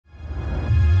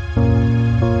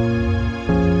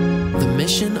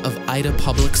mission of Ida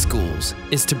Public Schools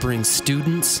is to bring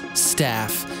students,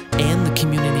 staff, and the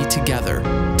community together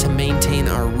to maintain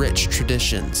our rich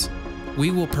traditions. We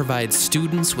will provide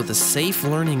students with a safe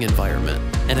learning environment,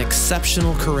 an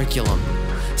exceptional curriculum,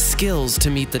 skills to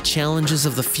meet the challenges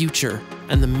of the future,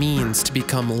 and the means to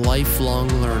become lifelong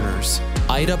learners.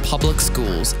 Ida Public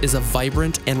Schools is a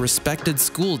vibrant and respected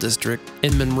school district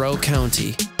in Monroe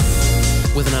County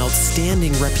with an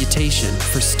outstanding reputation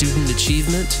for student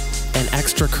achievement and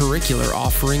extracurricular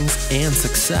offerings and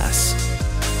success.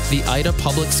 The Ida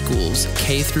Public Schools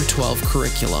K-12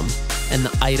 curriculum and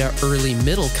the Ida Early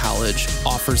Middle College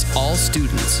offers all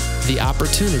students the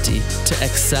opportunity to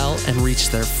excel and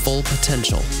reach their full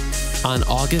potential. On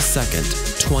August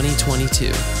 2nd,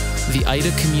 2022, the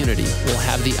Ida community will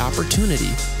have the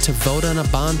opportunity to vote on a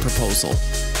bond proposal.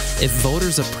 If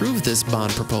voters approve this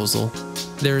bond proposal,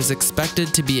 there is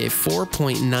expected to be a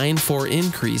 4.94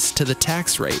 increase to the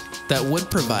tax rate that would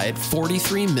provide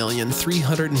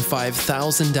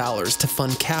 $43,305,000 to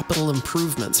fund capital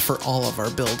improvements for all of our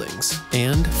buildings,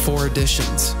 and 4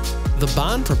 additions. The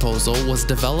bond proposal was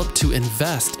developed to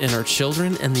invest in our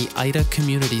children and the Ida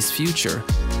community's future.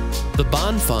 The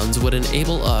bond funds would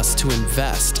enable us to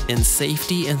invest in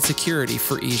safety and security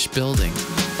for each building,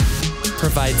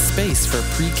 provide space for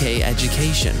pre-K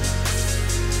education,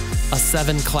 a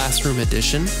 7-classroom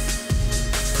addition,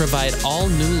 provide all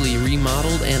newly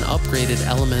remodeled and upgraded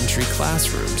elementary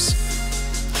classrooms,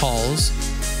 halls,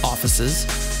 offices,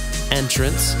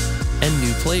 entrance, and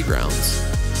new playgrounds.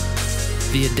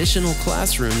 The additional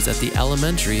classrooms at the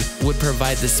elementary would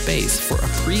provide the space for a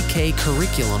pre-K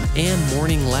curriculum and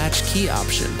morning latchkey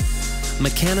option,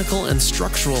 mechanical and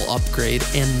structural upgrade,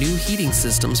 and new heating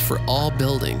systems for all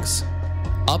buildings,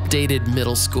 updated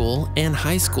middle school and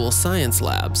high school science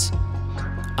labs.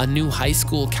 A new high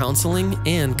school counseling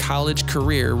and college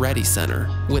career ready center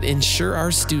would ensure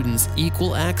our students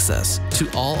equal access to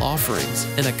all offerings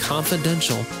in a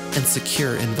confidential and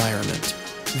secure environment.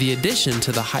 The addition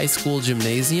to the high school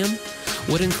gymnasium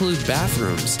would include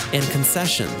bathrooms and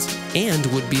concessions and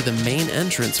would be the main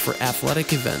entrance for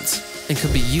athletic events and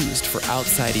could be used for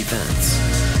outside events.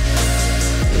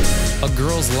 A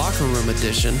girls' locker room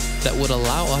addition that would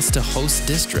allow us to host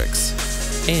districts,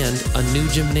 and a new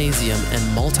gymnasium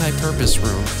and multi-purpose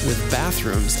room with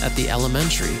bathrooms at the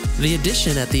elementary. The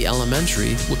addition at the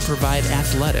elementary would provide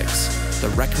athletics, the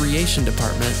recreation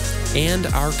department, and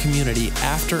our community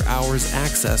after-hours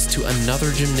access to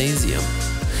another gymnasium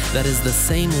that is the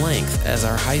same length as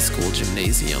our high school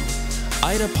gymnasium.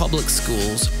 Ida Public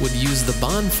Schools would use the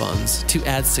bond funds to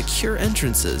add secure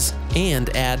entrances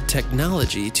and add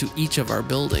technology to each of our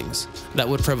buildings that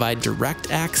would provide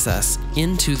direct access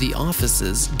into the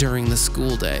offices during the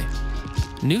school day.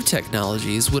 New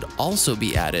technologies would also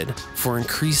be added for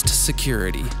increased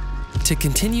security. To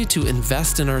continue to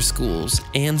invest in our schools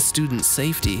and student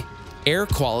safety, air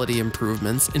quality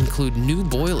improvements include new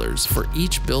boilers for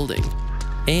each building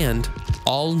and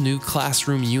all new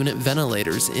classroom unit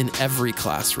ventilators in every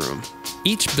classroom.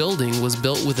 Each building was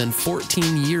built within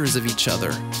 14 years of each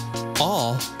other.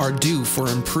 All are due for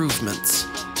improvements.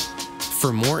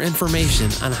 For more information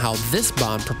on how this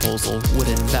bond proposal would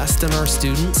invest in our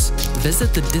students,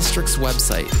 visit the district's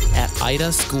website at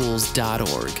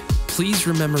idaschools.org. Please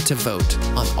remember to vote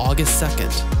on August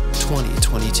 2nd,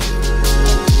 2022.